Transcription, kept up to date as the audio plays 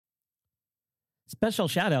Special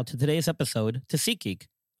shout out to today's episode to SeatGeek.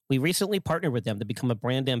 We recently partnered with them to become a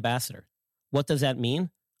brand ambassador. What does that mean?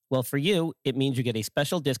 Well, for you, it means you get a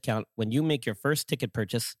special discount when you make your first ticket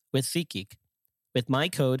purchase with SeatGeek. With my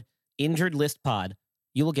code, InjuredListPod,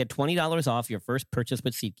 you will get $20 off your first purchase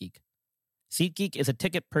with SeatGeek. SeatGeek is a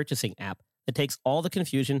ticket purchasing app that takes all the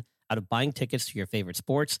confusion out of buying tickets to your favorite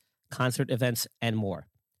sports, concert events, and more.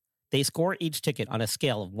 They score each ticket on a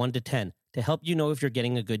scale of 1 to 10 to help you know if you're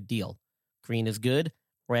getting a good deal. Green is good,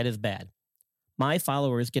 red is bad. My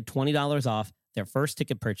followers get $20 off their first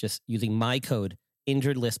ticket purchase using my code,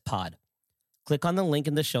 InjuredListPod. Click on the link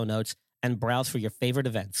in the show notes and browse for your favorite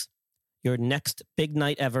events. Your next big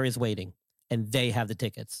night ever is waiting, and they have the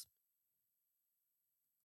tickets.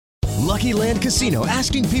 Lucky Land Casino,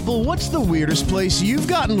 asking people, what's the weirdest place you've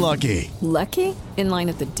gotten lucky? Lucky? In line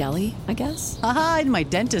at the deli, I guess? Aha, in my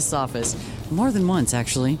dentist's office. More than once,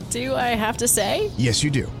 actually. Do I have to say? Yes,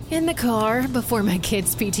 you do. In the car before my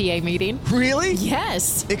kids' PTA meeting. Really?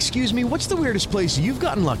 Yes. Excuse me, what's the weirdest place you've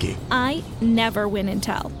gotten lucky? I never win and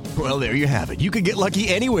tell. Well, there you have it. You can get lucky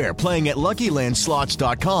anywhere, playing at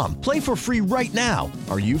LuckyLandSlots.com. Play for free right now.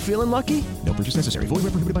 Are you feeling lucky? No purchase necessary. Void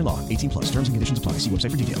where prohibited by law. 18 plus. Terms and conditions apply. See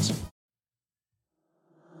website for details.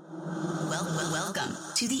 Welcome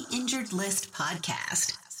to the Injured List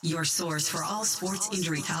Podcast, your source for all sports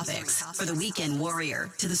injury topics. For the weekend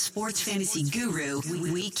warrior to the sports fantasy guru,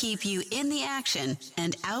 we keep you in the action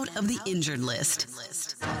and out of the injured list.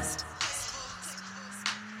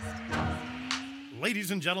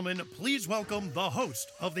 Ladies and gentlemen, please welcome the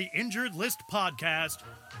host of the Injured List Podcast,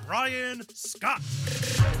 Brian Scott.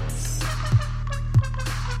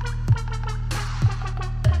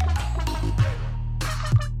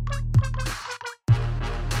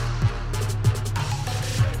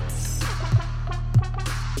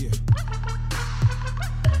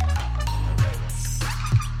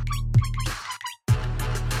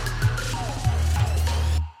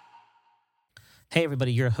 Hey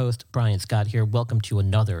everybody, your host, Brian Scott here. Welcome to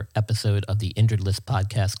another episode of the Injured List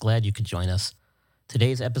Podcast. Glad you could join us.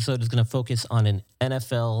 Today's episode is going to focus on an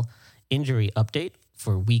NFL injury update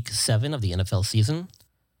for Week 7 of the NFL season.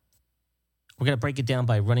 We're going to break it down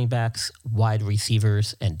by running backs, wide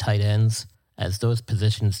receivers, and tight ends, as those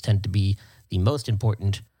positions tend to be the most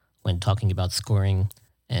important when talking about scoring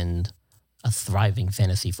and a thriving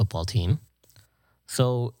fantasy football team.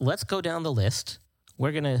 So let's go down the list.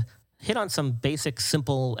 We're going to hit on some basic,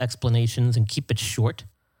 simple explanations and keep it short.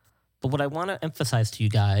 But what I want to emphasize to you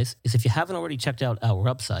guys is if you haven't already checked out our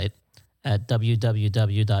website at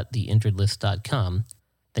www.theinjuredlist.com,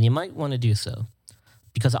 then you might want to do so.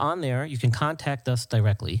 Because on there, you can contact us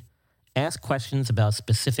directly, ask questions about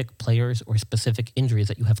specific players or specific injuries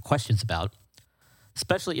that you have questions about,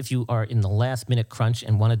 especially if you are in the last-minute crunch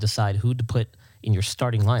and want to decide who to put in your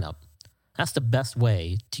starting lineup. That's the best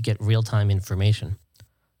way to get real-time information.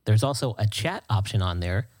 There's also a chat option on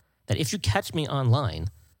there that if you catch me online,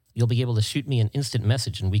 you'll be able to shoot me an instant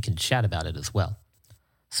message and we can chat about it as well.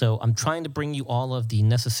 So I'm trying to bring you all of the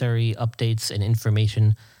necessary updates and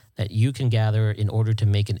information that you can gather in order to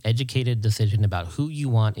make an educated decision about who you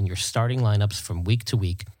want in your starting lineups from week to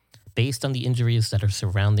week based on the injuries that are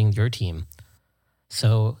surrounding your team.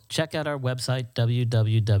 So check out our website,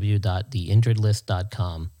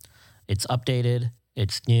 www.theinjuredlist.com. It's updated,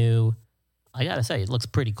 it's new. I gotta say, it looks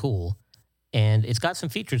pretty cool. And it's got some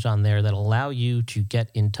features on there that allow you to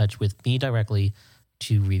get in touch with me directly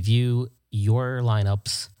to review your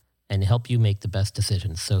lineups and help you make the best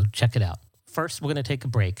decisions. So check it out. First, we're going to take a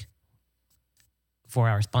break for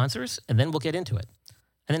our sponsors, and then we'll get into it.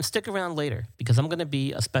 And then stick around later, because I'm going to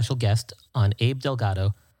be a special guest on Abe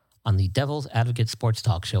Delgado on the Devil's Advocate Sports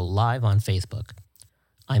Talk Show live on Facebook.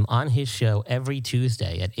 I'm on his show every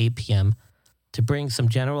Tuesday at 8 p.m. to bring some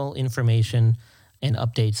general information and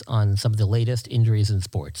updates on some of the latest injuries in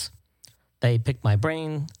sports. They pick my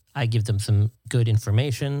brain, I give them some good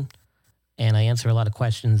information, and I answer a lot of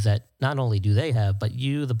questions that not only do they have, but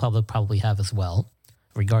you, the public, probably have as well,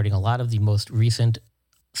 regarding a lot of the most recent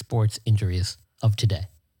sports injuries of today.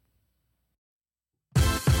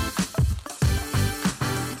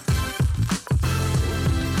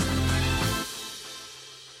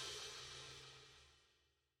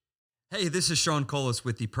 Hey, this is Sean Colas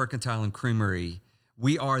with the Percentile and Creamery.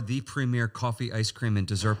 We are the premier coffee, ice cream, and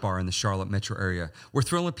dessert bar in the Charlotte metro area. We're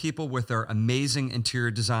thrilling people with our amazing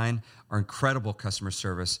interior design, our incredible customer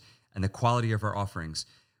service, and the quality of our offerings.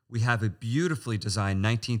 We have a beautifully designed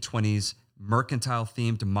 1920s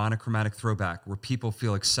mercantile-themed monochromatic throwback where people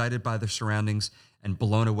feel excited by their surroundings and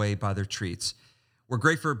blown away by their treats. We're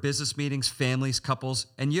great for business meetings, families, couples,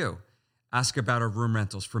 and you. Ask about our room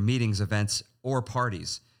rentals for meetings, events, or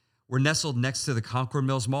parties. We're nestled next to the Concord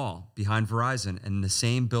Mills Mall, behind Verizon, and in the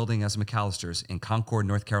same building as McAllister's in Concord,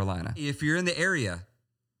 North Carolina. If you're in the area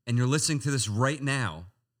and you're listening to this right now,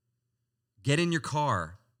 get in your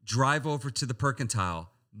car, drive over to the Percentile,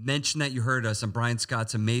 mention that you heard us on Brian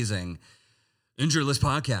Scott's amazing Injured List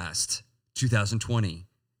Podcast 2020,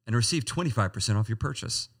 and receive 25% off your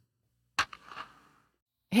purchase.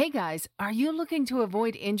 Hey guys, are you looking to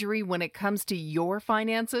avoid injury when it comes to your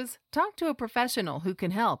finances? Talk to a professional who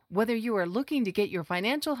can help, whether you are looking to get your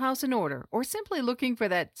financial house in order or simply looking for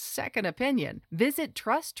that second opinion. Visit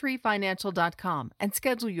TrustTreeFinancial.com and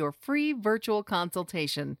schedule your free virtual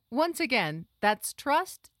consultation. Once again, that's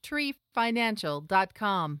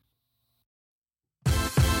TrustTreeFinancial.com.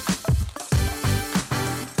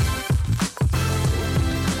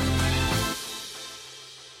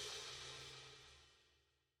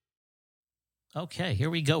 Okay, here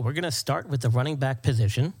we go. We're going to start with the running back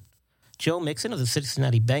position. Joe Mixon of the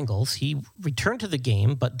Cincinnati Bengals, he returned to the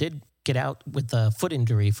game but did get out with a foot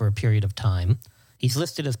injury for a period of time. He's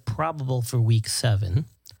listed as probable for Week 7.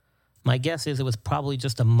 My guess is it was probably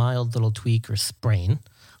just a mild little tweak or sprain.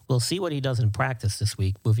 We'll see what he does in practice this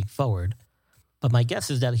week moving forward. But my guess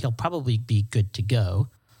is that he'll probably be good to go.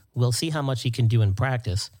 We'll see how much he can do in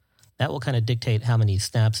practice. That will kind of dictate how many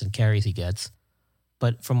snaps and carries he gets.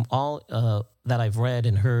 But from all that I've read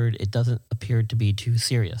and heard, it doesn't appear to be too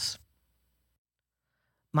serious.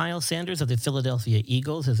 Miles Sanders of the Philadelphia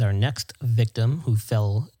Eagles is our next victim who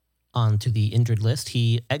fell onto the injured list.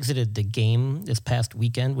 He exited the game this past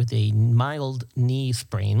weekend with a mild knee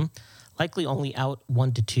sprain, likely only out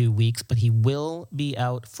 1 to 2 weeks, but he will be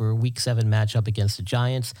out for Week 7 matchup against the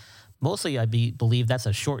Giants. Mostly, I believe that's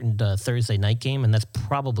a shortened Thursday night game, and that's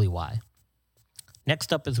probably why.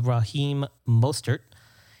 Next up is Raheem Mostert.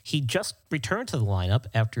 He just returned to the lineup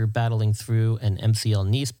after battling through an MCL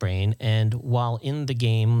knee sprain, and while in the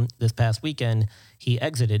game this past weekend, he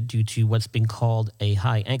exited due to what's been called a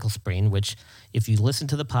high ankle sprain, which, if you listened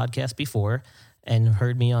to the podcast before and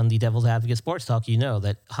heard me on the Devil's Advocate Sports Talk, you know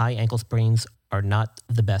that high ankle sprains are not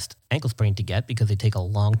the best ankle sprain to get because they take a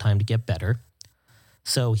long time to get better.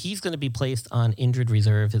 So he's going to be placed on injured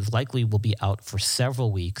reserve. His likely will be out for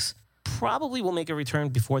several weeks. Probably will make a return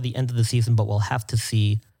before the end of the season, but we'll have to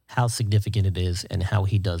see how significant it is and how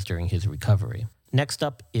he does during his recovery. Next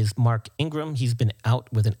up is Mark Ingram. He's been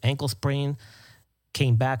out with an ankle sprain,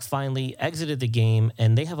 came back finally, exited the game,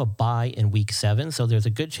 and they have a bye in Week 7, so there's a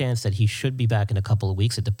good chance that he should be back in a couple of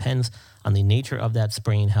weeks. It depends on the nature of that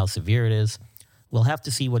sprain, how severe it is. We'll have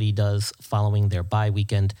to see what he does following their bye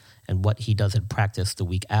weekend and what he does in practice the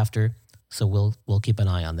week after, so we'll keep an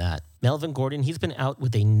eye on that. Melvin Gordon, he's been out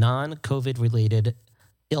with a non-COVID-related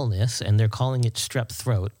illness, and they're calling it strep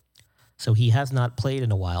throat. So he has not played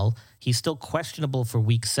in a while. He's still questionable for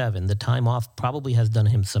Week 7. The time off probably has done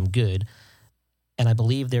him some good, and I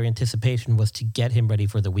believe their anticipation was to get him ready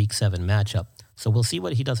for the Week 7 matchup. So we'll see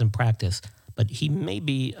what he does in practice, but he may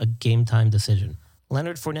be a game-time decision.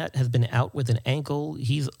 Leonard Fournette has been out with an ankle.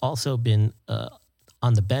 He's also been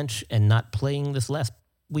on the bench and not playing this last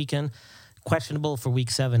weekend. Questionable for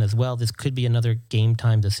Week 7 as well. This could be another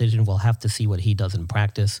game-time decision. We'll have to see what he does in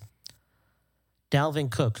practice.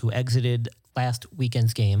 Dalvin Cook, who exited last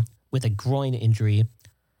weekend's game with a groin injury,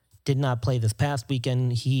 did not play this past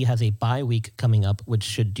weekend. He has a bye week coming up, which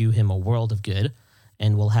should do him a world of good,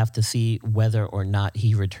 and we'll have to see whether or not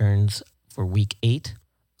he returns for Week 8.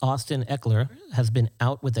 Austin Eckler has been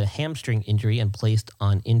out with a hamstring injury and placed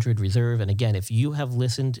on injured reserve. And again, if you have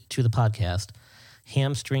listened to the podcast,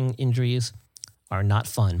 hamstring injuries are not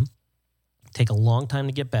fun, take a long time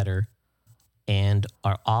to get better, and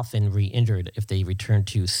are often re-injured if they return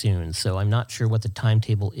too soon. So I'm not sure what the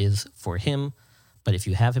timetable is for him, but if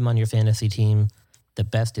you have him on your fantasy team, the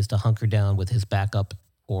best is to hunker down with his backup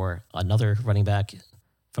or another running back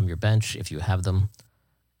from your bench if you have them.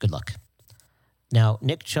 Good luck. Now,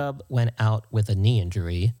 Nick Chubb went out with a knee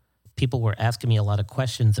injury. People were asking me a lot of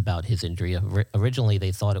questions about his injury. Originally,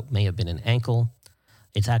 they thought it may have been an ankle.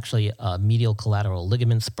 It's actually a medial collateral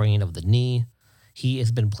ligament sprain of the knee. He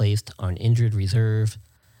has been placed on injured reserve.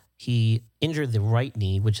 He injured the right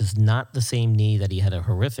knee, which is not the same knee that he had a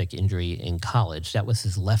horrific injury in college. That was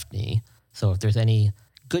his left knee. So if there's any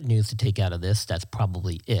good news to take out of this, that's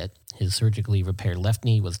probably it. His surgically repaired left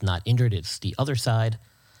knee was not injured. It's the other side.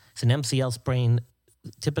 It's an MCL sprain.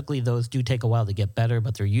 Typically, those do take a while to get better,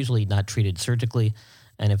 but they're usually not treated surgically.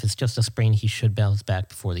 And if it's just a sprain, he should bounce back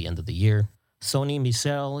before the end of the year. Sony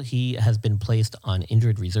Michel, he has been placed on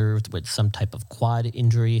injured reserve with some type of quad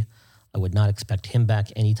injury. I would not expect him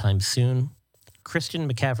back anytime soon. Christian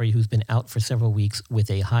McCaffrey, who's been out for several weeks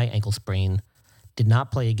with a high ankle sprain, did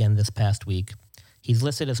not play again this past week. He's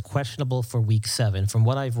listed as questionable for week 7. From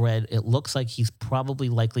what I've read, it looks like he's probably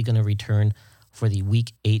likely going to return for the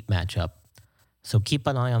week 8 matchup. So keep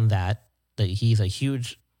an eye on that. He's a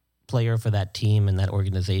huge player for that team and that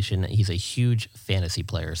organization. He's a huge fantasy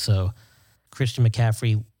player. So Christian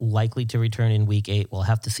McCaffrey likely to return in week 8. We'll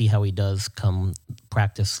have to see how he does come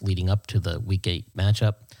practice leading up to the week 8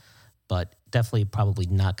 matchup, but definitely probably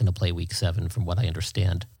not going to play week 7 from what I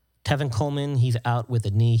understand. Tevin Coleman, he's out with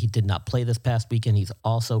a knee. He did not play this past weekend. He's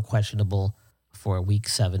also questionable for a week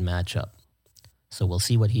 7 matchup. So we'll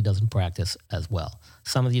see what he does in practice as well.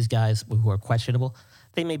 Some of these guys who are questionable,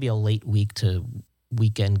 they may be a late week to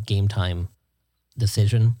weekend game time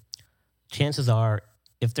decision. Chances are,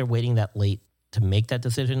 if they're waiting that late to make that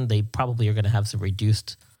decision, they probably are going to have some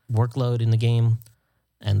reduced workload in the game,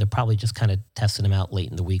 and they're probably just kind of testing them out late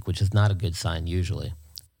in the week, which is not a good sign usually.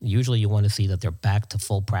 Usually you want to see that they're back to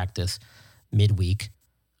full practice midweek,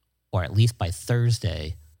 or at least by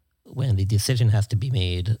Thursday, when the decision has to be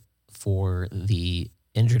made for the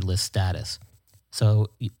injured list status. So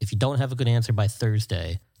if you don't have a good answer by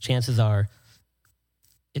Thursday, chances are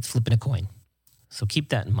it's flipping a coin. So keep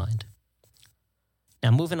that in mind. Now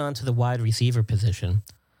moving on to the wide receiver position,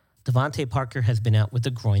 Devontae Parker has been out with a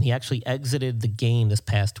groin. He actually exited the game this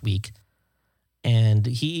past week, and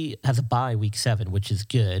he has a bye week 7, which is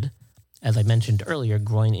good. As I mentioned earlier,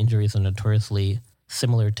 groin injuries are notoriously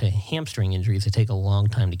similar to hamstring injuries. They take a long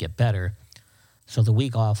time to get better. So the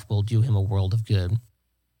week off will do him a world of good.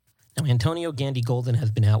 Now, Antonio Gandy-Golden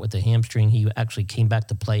has been out with a hamstring. He actually came back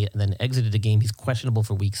to play and then exited the game. He's questionable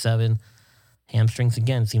for week 7. Hamstrings,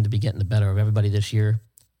 again, seem to be getting the better of everybody this year.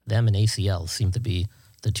 Them and ACL seem to be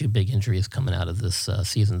the two big injuries coming out of this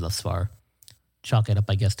season thus far. Chalk it up,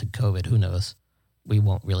 I guess, to COVID. Who knows? We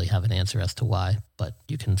won't really have an answer as to why, but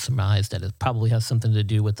you can surmise that it probably has something to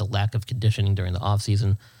do with the lack of conditioning during the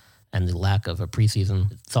offseason and the lack of a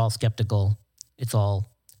preseason. It's all skeptical. It's all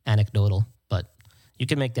anecdotal, but you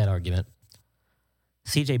can make that argument.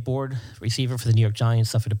 C.J. Board, receiver for the New York Giants,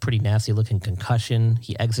 suffered a pretty nasty-looking concussion.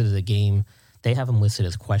 He exited the game. They have him listed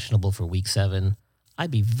as questionable for week 7. I'd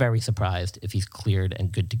be very surprised if he's cleared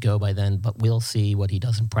and good to go by then, but we'll see what he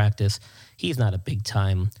does in practice. He's not a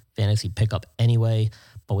big-time fantasy pickup anyway,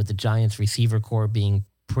 but with the Giants' receiver core being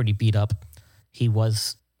pretty beat up, he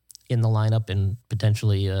was in the lineup and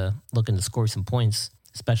potentially looking to score some points,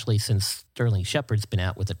 especially since Sterling Shepard's been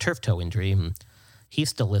out with a turf toe injury. He's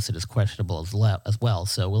still listed as questionable as well,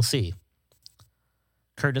 so we'll see.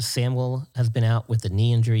 Curtis Samuel has been out with a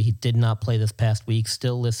knee injury. He did not play this past week,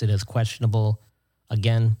 still listed as questionable.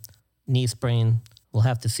 Again, knee sprain. We'll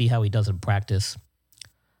have to see how he does in practice.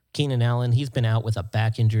 Keenan Allen, he's been out with a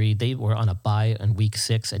back injury. They were on a bye in week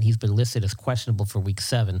 6, and he's been listed as questionable for week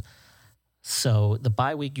 7. So the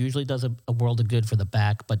bye week usually does a world of good for the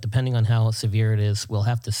back, but depending on how severe it is, we'll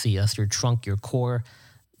have to see. That's your trunk, your core.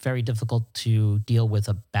 Very difficult to deal with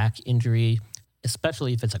a back injury,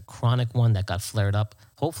 especially if it's a chronic one that got flared up.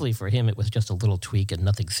 Hopefully for him, it was just a little tweak and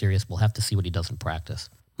nothing serious. We'll have to see what he does in practice.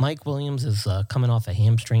 Mike Williams is coming off a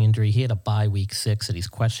hamstring injury. He had a bye week 6, and he's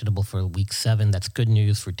questionable for week 7. That's good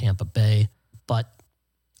news for Tampa Bay. But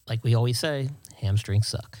like we always say, hamstrings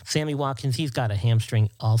suck. Sammy Watkins, he's got a hamstring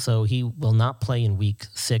also. He will not play in week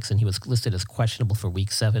 6, and he was listed as questionable for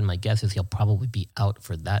week 7. My guess is he'll probably be out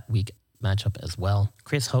for that week matchup as well.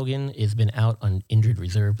 Chris Hogan has been out on injured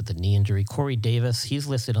reserve with a knee injury. Corey Davis, he's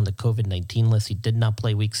listed on the COVID-19 list. He did not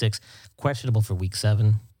play week 6, questionable for week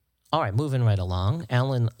 7. All right, moving right along.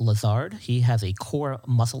 Alan Lazard, he has a core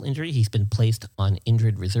muscle injury. He's been placed on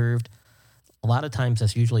injured reserve. A lot of times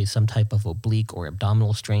that's usually some type of oblique or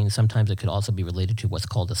abdominal strain. Sometimes it could also be related to what's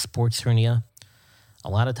called a sports hernia. A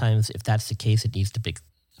lot of times, if that's the case, it needs to be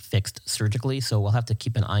fixed surgically. So we'll have to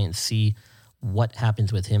keep an eye and see what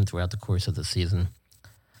happens with him throughout the course of the season.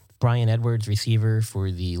 Brian Edwards, receiver for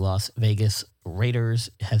the Las Vegas Raiders,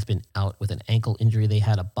 has been out with an ankle injury. They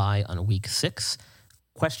had a bye on week 6.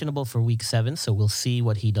 Questionable for week 7, so we'll see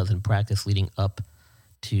what he does in practice leading up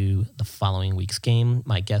to the following week's game.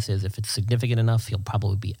 My guess is if it's significant enough, he'll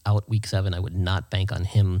probably be out week 7. I would not bank on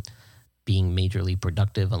him being majorly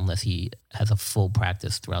productive unless he has a full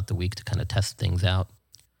practice throughout the week to kind of test things out.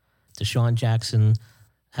 Deshaun Jackson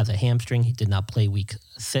has a hamstring. He did not play week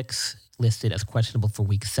 6, listed as questionable for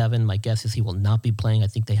week 7. My guess is he will not be playing. I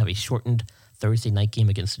think they have a shortened Thursday night game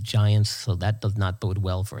against the Giants, so that does not bode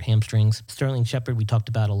well for hamstrings. Sterling Shepard, we talked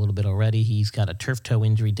about a little bit already. He's got a turf toe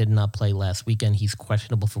injury, did not play last weekend. He's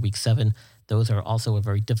questionable for week 7. Those are also a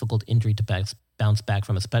very difficult injury to bounce back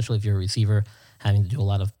from, especially if you're a receiver, having to do a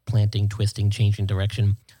lot of planting, twisting, changing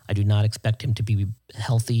direction. I do not expect him to be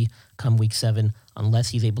healthy come week 7 unless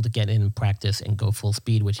he's able to get in practice and go full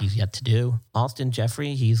speed, which he's yet to do. Alston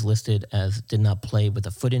Jeffrey, he's listed as did not play with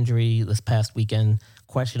a foot injury this past weekend,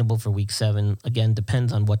 questionable for week 7. Again,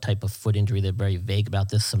 depends on what type of foot injury. They're very vague about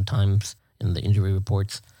this sometimes in the injury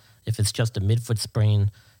reports. If it's just a midfoot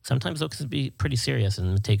sprain, sometimes those can be pretty serious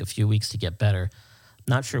and take a few weeks to get better.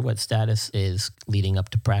 Not sure what status is leading up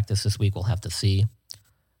to practice this week. We'll have to see.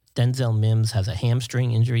 Denzel Mims has a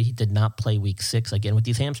hamstring injury. He did not play week 6. Again, with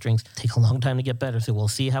these hamstrings, take a long time to get better. So we'll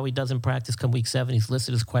see how he does in practice come week 7. He's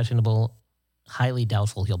listed as questionable. Highly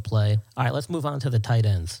doubtful he'll play. All right, let's move on to the tight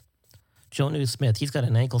ends. Jonnu Smith, he's got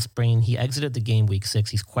an ankle sprain. He exited the game week 6.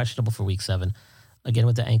 He's questionable for week 7. Again,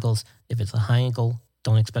 with the ankles, if it's a high ankle,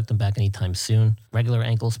 don't expect him back anytime soon. Regular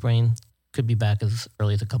ankle sprain, could be back as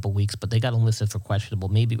early as a couple weeks, but they got him listed for questionable.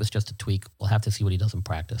 Maybe it was just a tweak. We'll have to see what he does in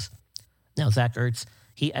practice. Now, Zach Ertz,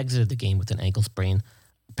 he exited the game with an ankle sprain.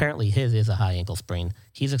 Apparently, his is a high ankle sprain.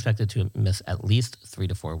 He's expected to miss at least 3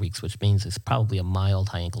 to 4 weeks, which means it's probably a mild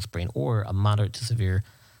high ankle sprain or a moderate to severe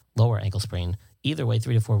lower ankle sprain. Either way,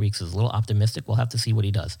 3 to 4 weeks is a little optimistic. We'll have to see what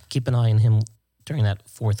he does. Keep an eye on him during that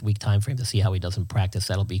 4th week time frame to see how he does in practice.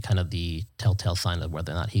 That'll be kind of the telltale sign of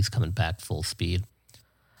whether or not he's coming back full speed.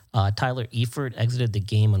 Tyler Eifert exited the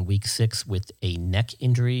game on week 6 with a neck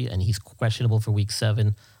injury, and he's questionable for week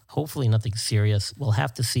 7. Hopefully nothing serious. We'll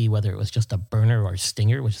have to see whether it was just a burner or a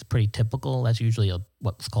stinger, which is pretty typical. That's usually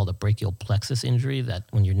what's called a brachial plexus injury, that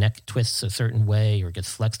when your neck twists a certain way or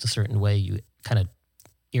gets flexed a certain way, you kind of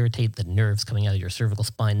irritate the nerves coming out of your cervical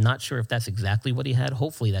spine. Not sure if that's exactly what he had.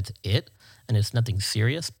 Hopefully that's it, and it's nothing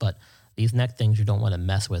serious, but these neck things you don't want to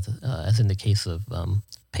mess with, as in the case of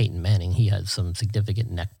Peyton Manning. He had some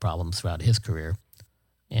significant neck problems throughout his career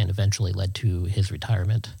and eventually led to his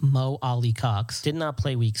retirement. Mo Ali Cox did not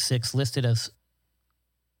play week 6, listed as,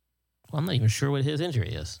 well, I'm not even sure what his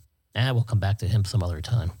injury is. We'll come back to him some other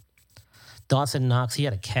time. Dawson Knox, he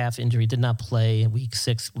had a calf injury, did not play week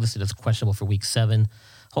 6, listed as questionable for week 7.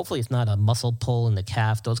 Hopefully it's not a muscle pull in the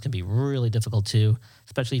calf. Those can be really difficult too,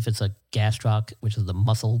 especially if it's a gastroc, which is the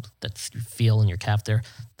muscle that you feel in your calf there.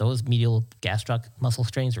 Those medial gastroc muscle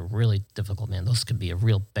strains are really difficult, man. Those could be a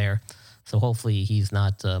real bear. So hopefully he's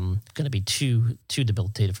not going to be too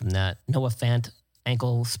debilitated from that. Noah Fant,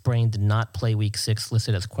 ankle sprain, did not play week 6,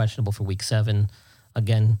 listed as questionable for week 7.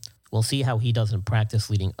 Again, we'll see how he does in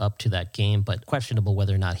practice leading up to that game, but questionable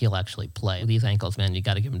whether or not he'll actually play. With these ankles, man, you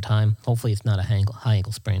got to give him time. Hopefully it's not a high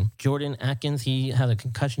ankle sprain. Jordan Atkins, he had a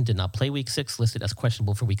concussion, did not play week 6, listed as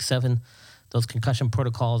questionable for week 7. Those concussion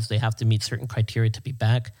protocols, they have to meet certain criteria to be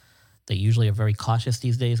back. They usually are very cautious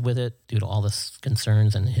these days with it due to all the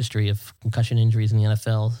concerns and the history of concussion injuries in the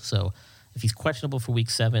NFL. So if he's questionable for week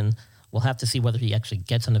 7, we'll have to see whether he actually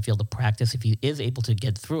gets on the field to practice. If he is able to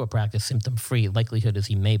get through a practice symptom-free, likelihood is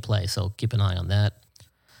he may play, so keep an eye on that.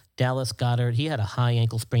 Dallas Goedert, he had a high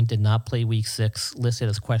ankle sprain, did not play week 6, listed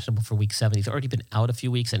as questionable for week 7. He's already been out a few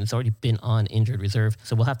weeks, and it's already been on injured reserve,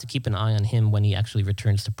 so we'll have to keep an eye on him when he actually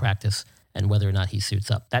returns to practice and whether or not he suits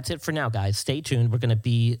up. That's it for now, guys. Stay tuned. We're going to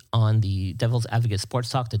be on the Devil's Advocate Sports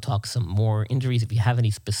Talk to talk some more injuries. If you have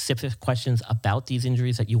any specific questions about these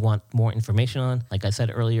injuries that you want more information on, like I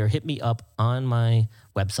said earlier, hit me up on my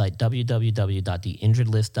website,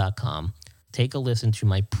 www.theinjuredlist.com. Take a listen to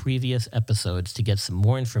my previous episodes to get some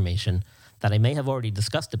more information that I may have already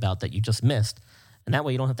discussed about that you just missed. And that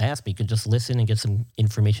way you don't have to ask me. You can just listen and get some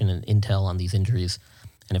information and intel on these injuries.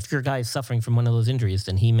 And if your guy is suffering from one of those injuries,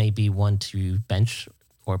 then he may be one to bench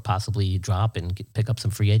or possibly drop and pick up some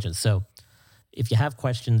free agents. So if you have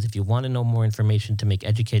questions, if you want to know more information to make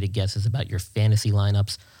educated guesses about your fantasy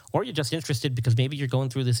lineups, or you're just interested because maybe you're going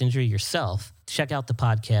through this injury yourself, check out the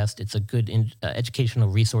podcast. It's a good educational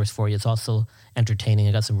resource for you. It's also entertaining.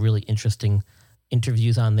 I got some really interesting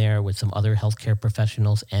interviews on there with some other healthcare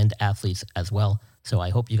professionals and athletes as well. So I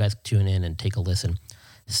hope you guys tune in and take a listen.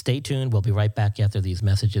 Stay tuned. We'll be right back after these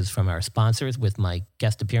messages from our sponsors with my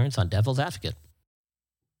guest appearance on Devil's Advocate.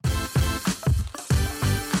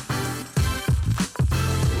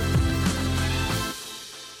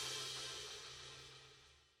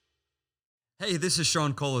 Hey, this is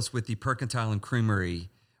Sean Colas with the Percentile and Creamery.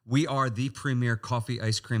 We are the premier coffee,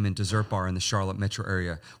 ice cream, and dessert bar in the Charlotte metro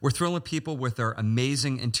area. We're thrilling people with our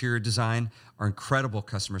amazing interior design, our incredible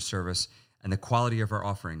customer service, and the quality of our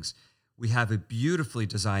offerings. We have a beautifully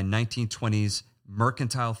designed 1920s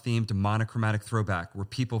mercantile-themed monochromatic throwback where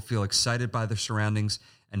people feel excited by their surroundings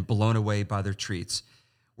and blown away by their treats.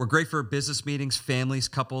 We're great for business meetings, families,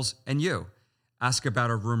 couples, and you. Ask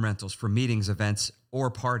about our room rentals for meetings, events,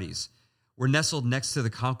 or parties. We're nestled next to the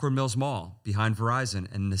Concord Mills Mall, behind Verizon,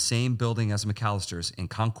 and in the same building as McAllister's in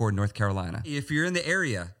Concord, North Carolina. If you're in the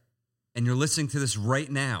area, and you're listening to this right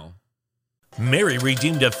now, Mary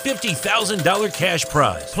redeemed a $50,000 cash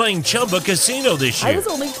prize playing Chumba Casino this year. I was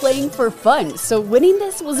only playing for fun, so winning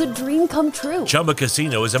this was a dream come true. Chumba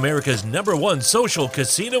Casino is America's #1 social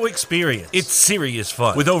casino experience. It's serious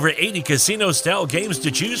fun. With over 80 casino-style games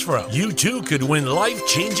to choose from, you too could win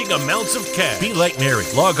life-changing amounts of cash. Be like Mary.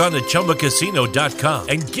 Log on to ChumbaCasino.com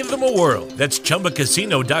and give them a whirl. That's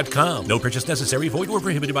ChumbaCasino.com. No purchase necessary. Void where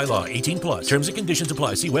prohibited by law. 18+. Terms and conditions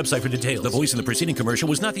apply. See website for details. The voice in the preceding commercial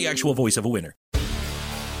was not the actual voice of a winner.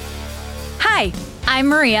 Hi, I'm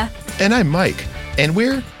Maria. And I'm Mike. And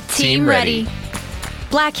we're Team Ready.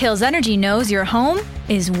 Black Hills Energy knows your home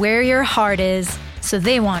is where your heart is, so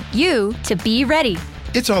they want you to be ready.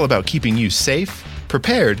 It's all about keeping you safe,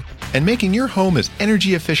 prepared, and making your home as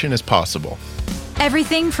energy efficient as possible.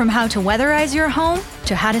 Everything from how to weatherize your home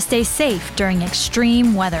to how to stay safe during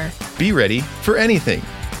extreme weather. Be ready for anything.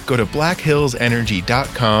 Go to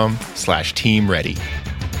blackhillsenergy.com/team ready.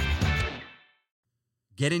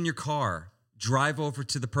 get in your car, drive over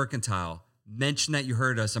to the Percentile, mention that you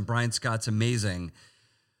heard us on Brian Scott's amazing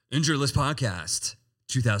Injured List Podcast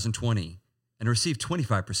 2020, and receive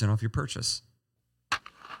 25% off your purchase.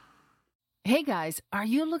 Hey guys, are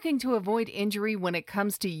you looking to avoid injury when it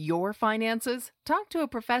comes to your finances? Talk to a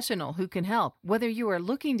professional who can help, whether you are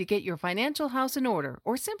looking to get your financial house in order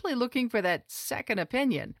or simply looking for that second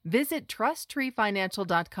opinion. Visit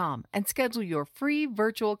TrustTreeFinancial.com and schedule your free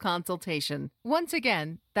virtual consultation. Once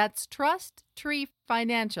again, that's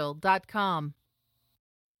TrustTreeFinancial.com.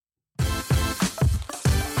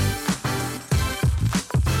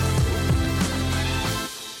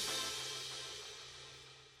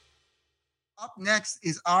 Up next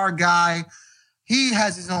is our guy. He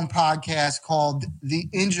has his own podcast called The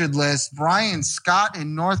Injured List. Brian Scott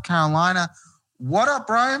in North Carolina. What up,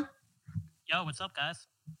 Brian? Yo, what's up, guys?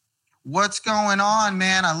 What's going on,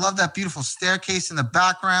 man? I love that beautiful staircase in the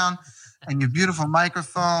background and your beautiful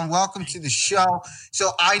microphone. Welcome to the show.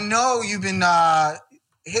 So I know you've been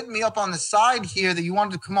hitting me up on the side here that you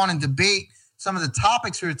wanted to come on and debate some of the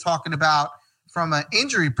topics we were talking about from an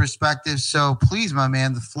injury perspective. So please, my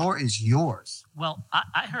man, the floor is yours. Well,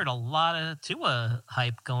 I heard a lot of Tua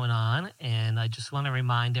hype going on, and I just want to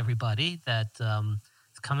remind everybody that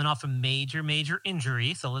it's coming off a major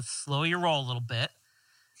injury. So let's slow your roll a little bit.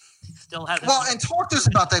 He still has and talk to us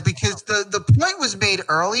about that, because the point was made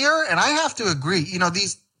earlier, and I have to agree. You know,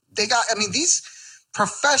 these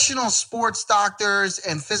professional sports doctors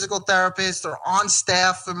and physical therapists are on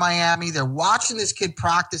staff for Miami. They're watching this kid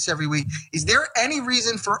practice every week. Is there any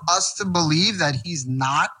reason for us to believe that he's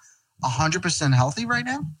not 100% healthy right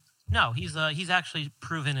now? No, he's actually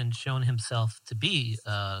proven and shown himself to be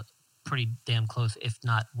pretty damn close, if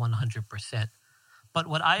not 100%. But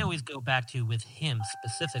what I always go back to with him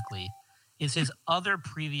specifically is his other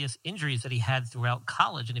previous injuries that he had throughout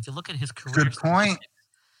college. And if you look at his career, good point.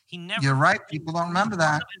 You're right. People don't remember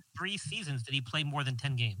that. In 3 seasons did he play more than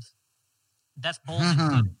 10 games? That's bold and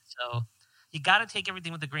good. So you got to take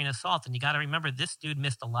everything with a grain of salt, and you got to remember this dude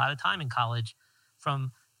missed a lot of time in college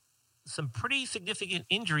from some pretty significant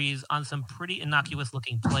injuries on some pretty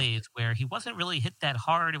innocuous-looking plays where he wasn't really hit that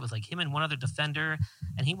hard. It was like him and one other defender,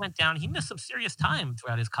 and he went down. He missed some serious time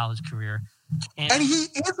throughout his college career. And he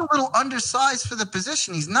is a little undersized for the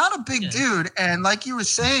position. He's not a big dude. And like you were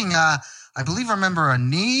saying, I remember a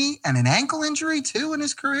knee and an ankle injury too in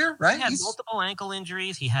his career, right? He had multiple ankle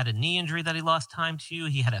injuries. He had a knee injury that he lost time to.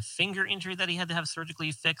 He had a finger injury that he had to have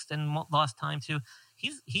surgically fixed and lost time to.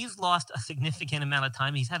 He's lost a significant amount of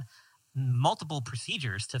time. He's had multiple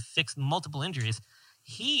procedures to fix multiple injuries.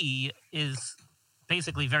 He is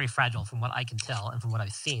basically very fragile from what I can tell and from what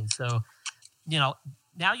I've seen. So, now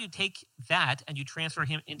you take that and you transfer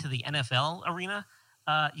him into the NFL arena.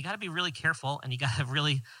 You got to be really careful, and you got to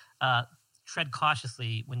really tread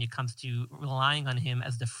cautiously when it comes to relying on him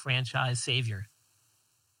as the franchise savior.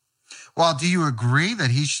 Well, do you agree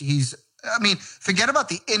that he's forget about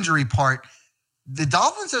the injury part. The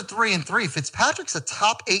Dolphins are 3-3. Fitzpatrick's a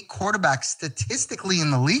top 8 quarterback statistically in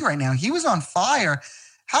the league right now. He was on fire,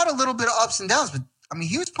 had a little bit of ups and downs, but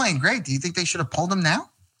he was playing great. Do you think they should have pulled him now?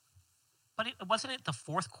 But wasn't it the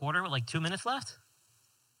fourth quarter with like 2 minutes left?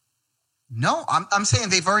 No, I'm saying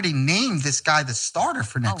they've already named this guy the starter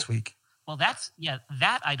for next week. Well, that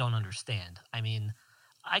I don't understand.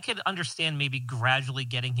 I could understand maybe gradually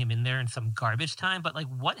getting him in there in some garbage time, but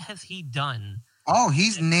what has he done? Oh,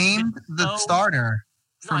 he's named the starter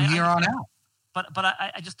from here on out. But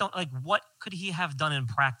I just don't what could he have done in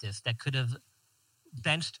practice that could have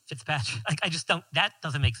benched Fitzpatrick. Like, I just don't. That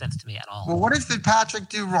doesn't make sense to me at all. Well, what did Fitzpatrick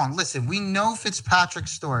do wrong? Listen, we know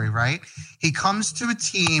Fitzpatrick's story, right? He comes to a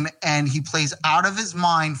team and he plays out of his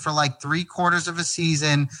mind for like 3/4 of a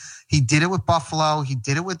season. He did it with Buffalo. He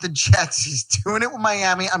did it with the Jets. He's doing it with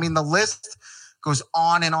Miami. I mean, the list goes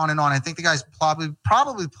on and on and on. I think the guy's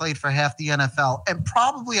probably played for half the NFL and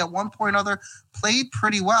probably at one point or other played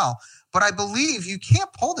pretty well. But I believe you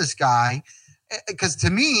can't pull this guy because to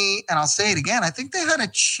me, and I'll say it again, I think they had a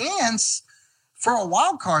chance for a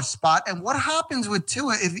wild card spot. And what happens with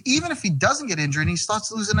Tua, even if he doesn't get injured and he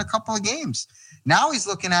starts losing a couple of games? Now he's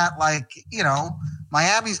looking at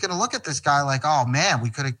Miami's going to look at this guy like, oh man, we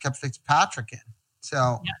could have kept Fitzpatrick in.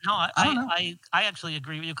 So yeah, no, I actually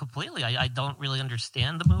agree with you completely. I don't really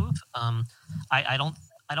understand the move. I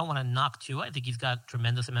don't want to knock Tua. I think he's got a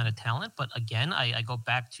tremendous amount of talent. But again, I go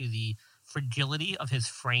back to the fragility of his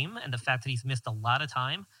frame and the fact that he's missed a lot of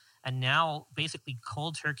time. And now basically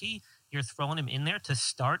cold turkey, you're throwing him in there to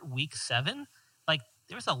start week 7. Like,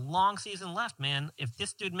 there's a long season left, man. If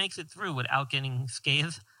this dude makes it through without getting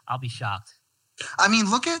scathed, I'll be shocked. I mean,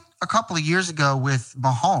 look at a couple of years ago with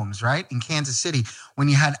Mahomes, right, in Kansas City, when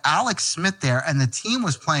you had Alex Smith there and the team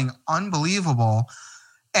was playing unbelievable.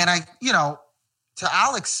 And to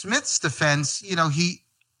Alex Smith's defense,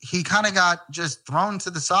 he kind of got just thrown to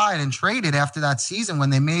the side and traded after that season when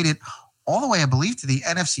they made it all the way, I believe, to the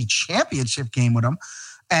NFC Championship game with him.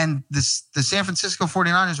 And the San Francisco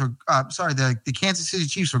 49ers were, the Kansas City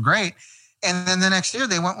Chiefs were great. And then the next year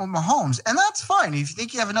they went with Mahomes. And that's fine if you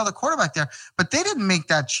think you have another quarterback there. But they didn't make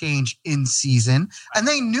that change in season. And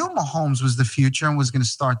they knew Mahomes was the future and was going to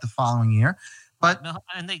start the following year. But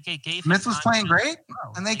and they gave Smith was playing great,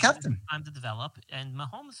 and they kept him. Time to develop. And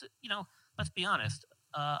Mahomes, let's be honest,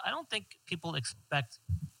 I don't think people expect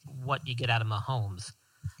what you get out of Mahomes.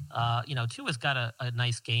 Tua's got a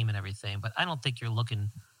nice game and everything, but I don't think you're looking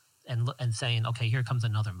and saying, okay, here comes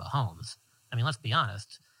another Mahomes. I mean, let's be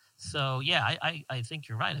honest. So, yeah, I think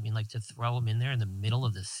you're right. I mean, like, to throw him in there in the middle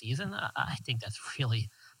of the season, I think that's really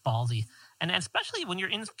ballsy. And especially when you're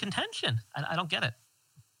in contention. I don't get it.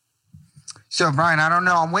 So, Brian, I don't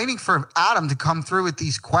know. I'm waiting for Adam to come through with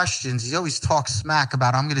these questions. He always talks smack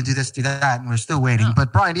about, I'm going to do this, do that, and we're still waiting. Yeah.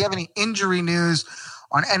 But, Brian, do you have any injury news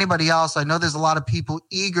on anybody else? I know there's a lot of people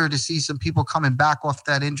eager to see some people coming back off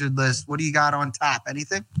that injured list. What do you got on tap?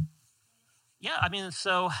 Anything? Yeah, I mean,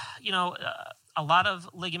 so, a lot of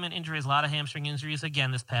ligament injuries, a lot of hamstring injuries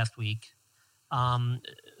again this past week.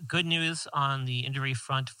 Good news on the injury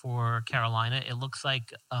front for Carolina. It looks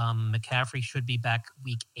like McCaffrey should be back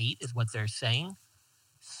week 8 is what they're saying.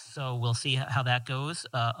 So we'll see how that goes.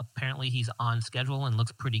 Apparently he's on schedule and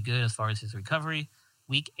looks pretty good as far as his recovery.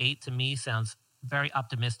 Week 8 to me sounds very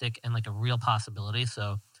optimistic and like a real possibility.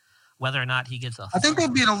 So whether or not he gets I think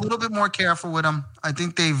they've been a little bit more careful with him. I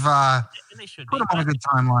think they've they should put him on a good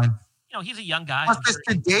timeline. He's a young guy. Plus,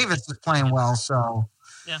 Davis is playing well, so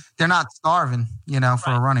yeah, they're not starving,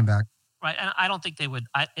 for a running back. Right, and I don't think they would.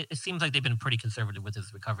 It seems like they've been pretty conservative with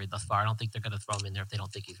his recovery thus far. I don't think they're going to throw him in there if they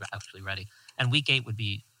don't think he's actually ready. And week 8 would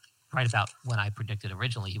be right about when I predicted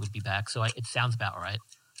originally he would be back. So it sounds about right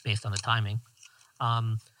based on the timing.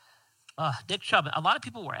 Nick Chubb. A lot of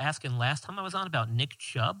people were asking last time I was on about Nick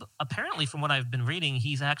Chubb. Apparently, from what I've been reading,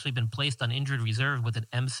 he's actually been placed on injured reserve with an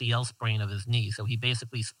MCL sprain of his knee. So he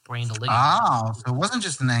basically sprained a ligament. Oh, so it wasn't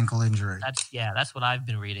just an ankle injury. That's what I've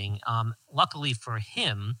been reading. Luckily for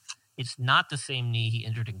him, it's not the same knee he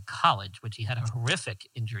injured in college, which he had a horrific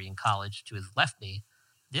injury in college to his left knee.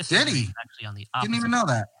 Did he? Actually on the opposite. Didn't even know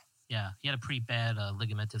that. Yeah, he had a pretty bad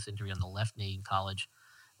ligamentous injury on the left knee in college.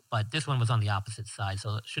 But this one was on the opposite side,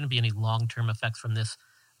 so it shouldn't be any long-term effects from this.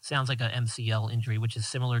 Sounds like an MCL injury, which is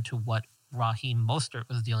similar to what Raheem Mostert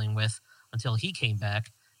was dealing with until he came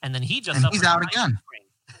back. And then he's out again.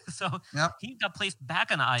 So he got placed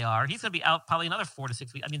back on IR. He's going to be out probably another 4 to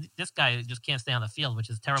 6 weeks. I mean, this guy just can't stay on the field, which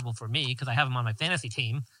is terrible for me because I have him on my fantasy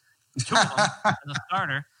team. 2 of them as a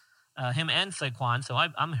starter, him and Saquon. So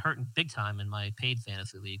I'm hurting big time in my paid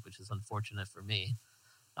fantasy league, which is unfortunate for me.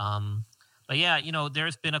 But yeah,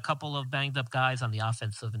 there's been a couple of banged up guys on the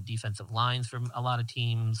offensive and defensive lines from a lot of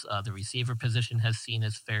teams. The receiver position has seen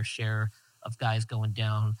its fair share of guys going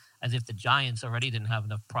down, as if the Giants already didn't have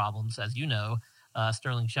enough problems. As you know,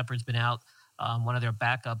 Sterling Shepard's been out. One of their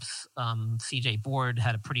backups, CJ Board,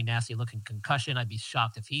 had a pretty nasty looking concussion. I'd be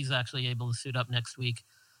shocked if he's actually able to suit up next week.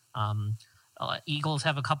 Eagles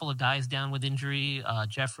have a couple of guys down with injury.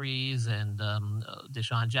 Jeffries and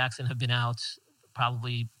Deshaun Jackson have been out,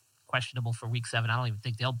 probably questionable for week 7. I don't even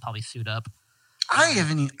think they'll probably suit up. I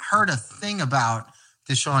haven't heard a thing about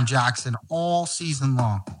Deshaun Jackson all season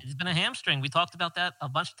long. It's been a hamstring. We talked about that a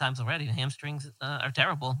bunch of times already. The hamstrings are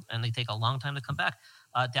terrible, and they take a long time to come back.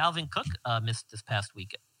 Dalvin Cook missed this past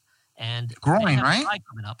week. And groin, they have right? A bye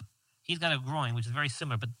coming up. He's got a groin, which is very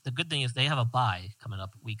similar. But the good thing is they have a bye coming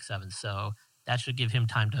up week 7. So that should give him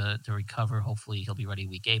time to recover. Hopefully he'll be ready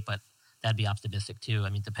week 8. But that'd be optimistic too. I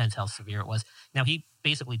mean, depends how severe it was. Now, he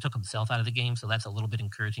basically took himself out of the game. So that's a little bit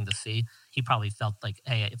encouraging to see. He probably felt like,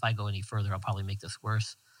 hey, if I go any further, I'll probably make this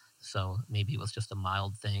worse. So maybe it was just a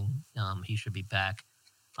mild thing. He should be back.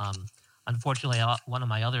 Unfortunately, one of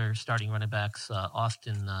my other starting running backs,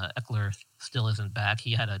 Austin Eckler, still isn't back.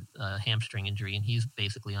 He had a hamstring injury, and he's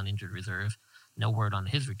basically on injured reserve. No word on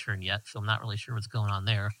his return yet, so I'm not really sure what's going on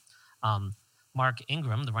there. Mark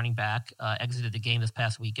Ingram, the running back, exited the game this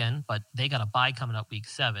past weekend, but they got a bye coming up week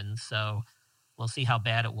 7, so we'll see how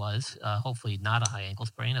bad it was. Hopefully not a high ankle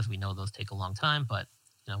sprain, as we know those take a long time, but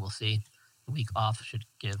we'll see. The week off should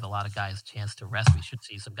give a lot of guys a chance to rest. We should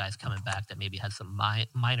see some guys coming back that maybe had some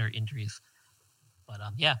minor injuries. But,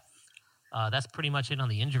 that's pretty much it on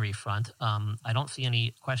the injury front. I don't see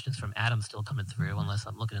any questions from Adam still coming through unless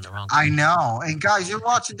I'm looking in the wrong place. I know. And, guys, you're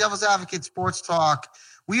watching Devil's Advocate Sports Talk.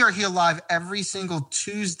 We are here live every single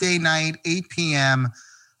Tuesday night, 8 p.m.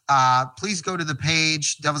 Please go to the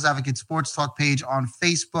page, Devil's Advocate Sports Talk page on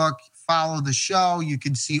Facebook. Follow the show. You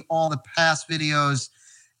can see all the past videos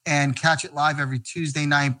and catch it live every Tuesday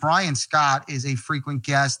night. Brian Scott is a frequent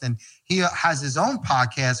guest, and he has his own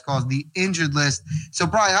podcast called The Injured List. So,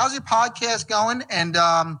 Brian, how's your podcast going? And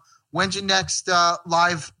when's your next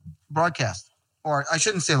live broadcast? Or I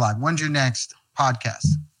shouldn't say live. When's your next podcast?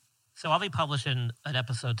 So I'll be publishing an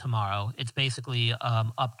episode tomorrow. It's basically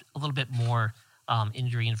up a little bit more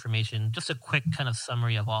injury information, just a quick kind of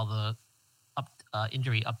summary of all the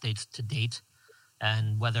injury updates to date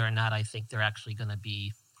and whether or not I think they're actually going to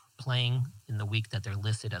be playing in the week that they're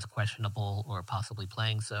listed as questionable or possibly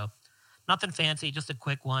playing. So nothing fancy, just a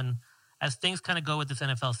quick one. As things kind of go with this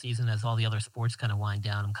NFL season, as all the other sports kind of wind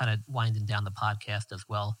down, I'm kind of winding down the podcast as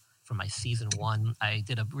well for my season 1. I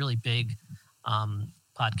did a really big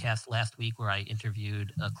podcast last week where I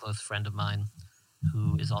interviewed a close friend of mine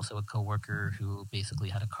who is also a coworker who basically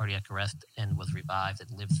had a cardiac arrest and was revived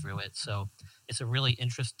and lived through it. So it's a really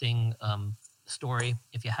interesting story.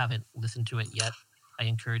 If you haven't listened to it yet, I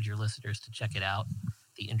encourage your listeners to check it out.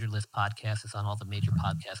 The Injured List podcast is on all the major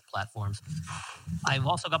podcast platforms. I've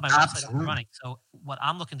also got my website up and running. So what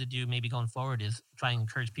I'm looking to do maybe going forward is try and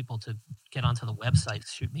encourage people to get onto the website,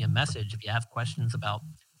 shoot me a message if you have questions about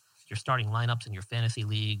your starting lineups in your fantasy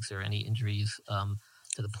leagues or any injuries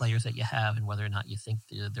to the players that you have and whether or not you think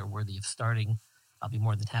they're worthy of starting. I'll be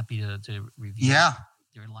more than happy to review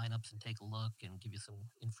your lineups and take a look and give you some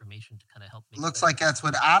information to kind of help. Looks like that's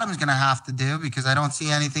what Adam's going to have to do because I don't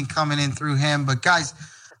see anything coming in through him. But guys,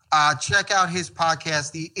 check out his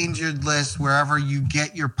podcast, The Injured List, wherever you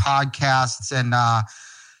get your podcasts, and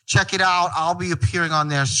check it out. I'll be appearing on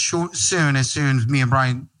there soon as me and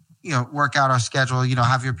Brian, work out our schedule.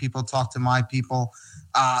 Have your people talk to my people.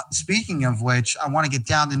 Speaking of which, I want to get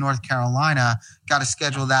down to North Carolina. Got to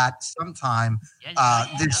schedule that sometime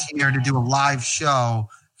this year to do a live show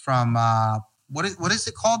from what is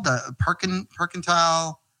it called? The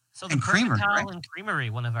Percentile and Creamery. Percentile and Creamery,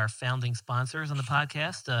 one of our founding sponsors on the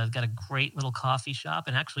podcast, got a great little coffee shop,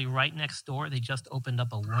 and actually right next door they just opened up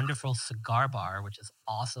a wonderful cigar bar, which is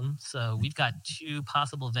awesome. So we've got 2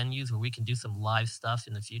 possible venues where we can do some live stuff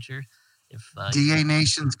in the future. If DA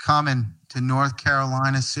Nation's coming to North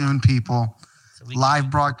Carolina soon, people. So live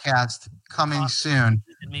broadcast coming soon.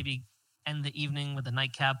 And maybe end the evening with a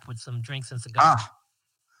nightcap with some drinks and cigars.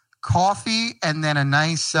 Coffee and then a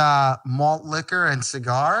nice malt liquor and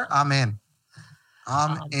cigar. I'm in.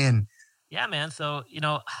 I'm in. Yeah, man. So,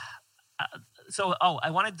 I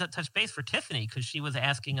wanted to touch base for Tiffany because she was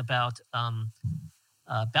asking about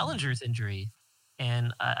Bellinger's injury.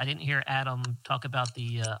 And I didn't hear Adam talk about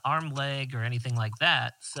the arm, leg, or anything like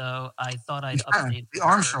that. So I thought I'd update the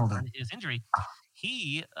arm shoulder on his injury.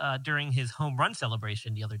 He, during his home run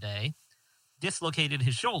celebration the other day, dislocated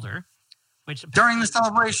his shoulder. Which during the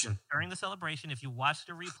celebration, if you watch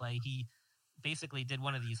the replay, he basically did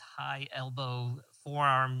one of these high elbow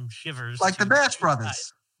forearm shivers, like the Bash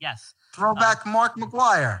Brothers. Yes, throwback Mark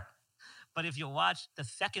McGuire. But if you watch, the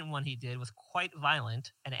second one he did was quite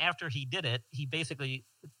violent. And after he did it, he basically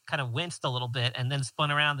kind of winced a little bit and then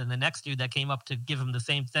spun around. And the next dude that came up to give him the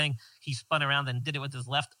same thing, he spun around and did it with his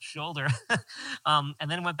left shoulder. And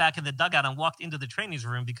then went back in the dugout and walked into the trainer's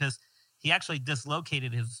room because he actually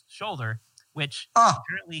dislocated his shoulder, which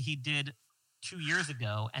apparently he did 2 years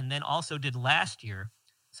ago and then also did last year.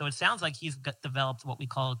 So it sounds like he's developed what we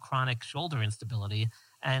call chronic shoulder instability.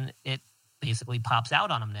 and it basically pops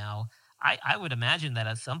out on him now. I would imagine that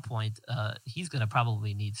at some point he's going to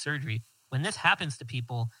probably need surgery. When this happens to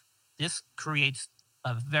people, this creates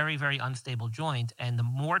a very, very unstable joint, and the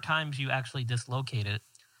more times you actually dislocate it,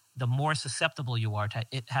 the more susceptible you are to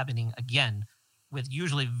it happening again with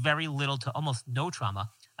usually very little to almost no trauma.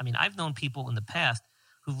 I mean, I've known people in the past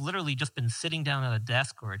who've literally just been sitting down at a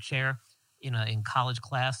desk or a chair in college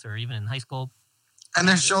class or even in high school. And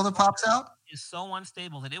their shoulder pops out? Is so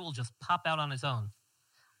unstable that it will just pop out on its own.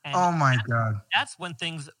 And oh, my God. That's when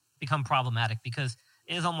things become problematic, because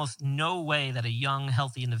there's almost no way that a young,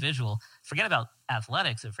 healthy individual, forget about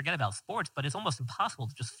athletics and forget about sports, but it's almost impossible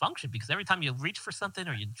to just function, because every time you reach for something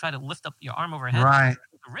or you try to lift up your arm overhead, right,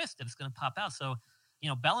 the risk that it's going to pop out. So,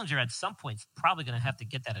 Bellinger at some point is probably going to have to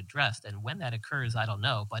get that addressed. And when that occurs, I don't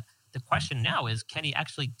know. But the question now is, can he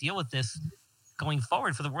actually deal with this going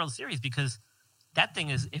forward for the World Series? Because that thing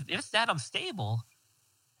is, if it's that unstable,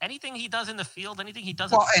 anything he does in the field, anything he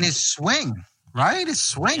does. Well, and his swing, right? His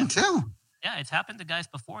swing, too. Yeah, it's happened to guys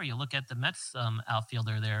before. You look at the Mets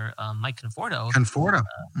outfielder there, Mike Conforto.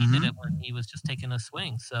 He did it when he was just taking a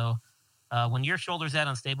swing. So when your shoulder's that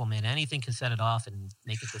unstable, man, anything can set it off and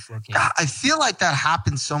make it dislocate. I feel like that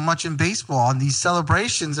happens so much in baseball on these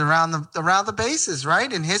celebrations around the bases,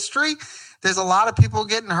 right? In history, there's a lot of people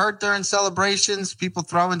getting hurt during celebrations, people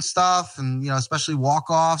throwing stuff, and especially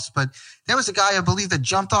walk-offs. But there was a guy, I believe, that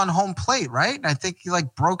jumped on home plate, right? And I think he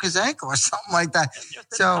broke his ankle or something like that.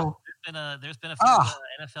 There's been a few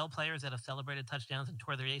NFL players that have celebrated touchdowns and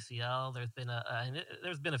tore their ACL. There's been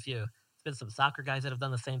a few. There's been some soccer guys that have done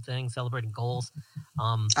the same thing, celebrating goals.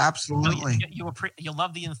 Absolutely. You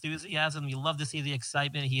love the enthusiasm. You love to see the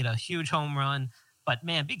excitement. He had a huge home run. But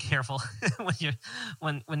man, be careful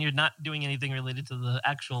when you're not doing anything related to the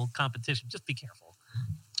actual competition. Just be careful.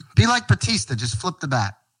 Be like Batista. Just flip the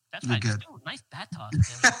bat. That's You're right. good. Nice bat toss.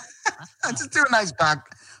 Just do a nice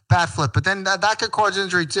bat flip, but then that could cause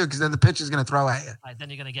injury too, because then the pitch is going to throw at you. Right, then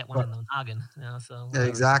you're going to get one in the noggin. So yeah,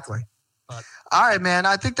 exactly. But, all right, man.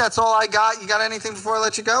 I think that's all I got. You got anything before I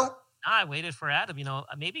let you go? I waited for Adam.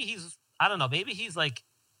 Maybe he's like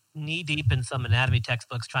knee deep in some anatomy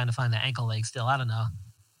textbooks trying to find the ankle leg still. I don't know.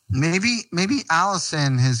 Maybe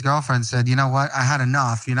Allison, his girlfriend, said, "You know what? I had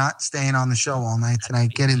enough. You're not staying on the show all night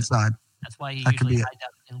tonight. Get inside." That's why he usually hides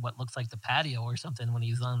out in what looks like the patio or something when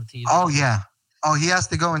he's on the TV. Oh, yeah. Oh, he has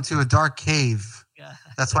to go into a dark cave. Yeah.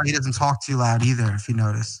 That's why he doesn't talk too loud either, if you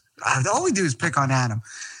notice. All we do is pick on Adam.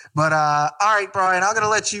 But all right, Brian, I'm going to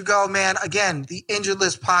let you go, man. Again, the Injured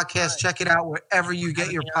List podcast. Check it out wherever you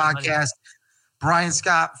get your podcast. Brian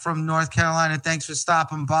Scott from North Carolina, thanks for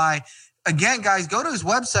stopping by. Again, guys, go to his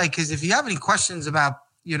website, because if you have any questions about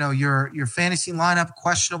your fantasy lineup,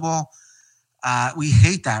 questionable, we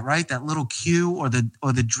hate that, right? That little Q or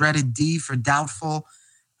the dreaded D for doubtful,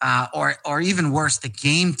 or even worse, the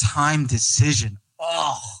game time decision.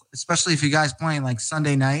 Oh, especially if you guys playing like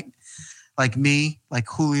Sunday night, like me, like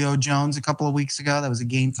Julio Jones a couple of weeks ago. That was a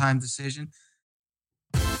game time decision.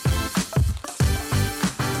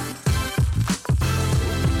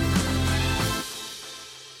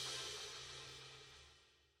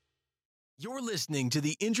 You're listening to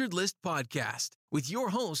the Injured List podcast with your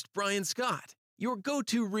host, Brian Scott, your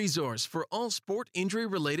go-to resource for all sport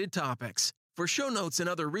injury-related topics. For show notes and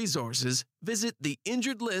other resources, visit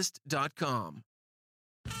theinjuredlist.com.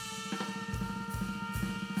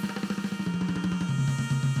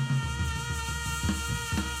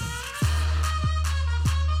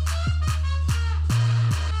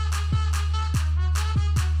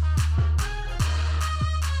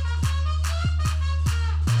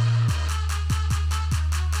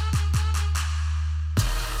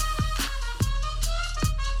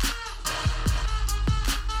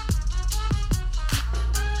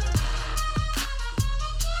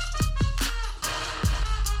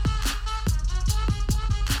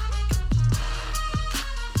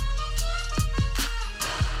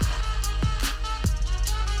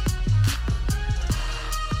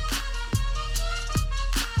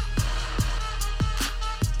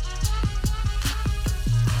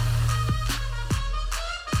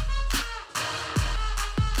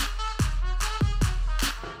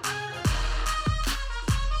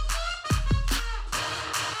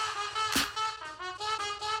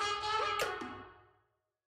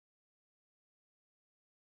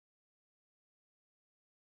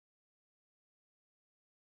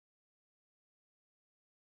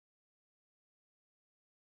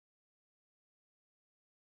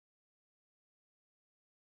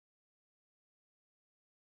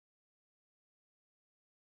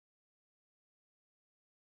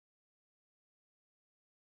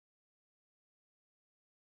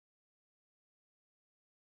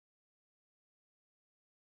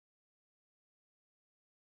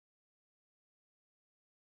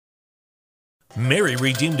 Mary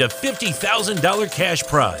redeemed a $50,000 cash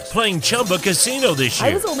prize playing Chumba Casino this year.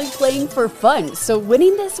 I was only playing for fun, so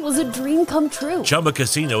winning this was a dream come true. Chumba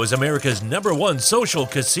Casino is America's #1 social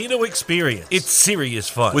casino experience. It's serious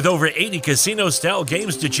fun. With over 80 casino-style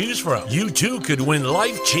games to choose from, you too could win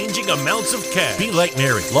life-changing amounts of cash. Be like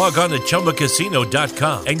Mary. Log on to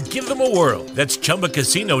ChumbaCasino.com and give them a whirl. That's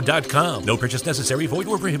ChumbaCasino.com. No purchase necessary. Void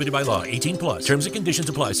where prohibited by law. 18+. Terms and conditions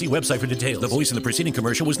apply. See website for details. The voice in the preceding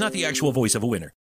commercial was not the actual voice of a winner.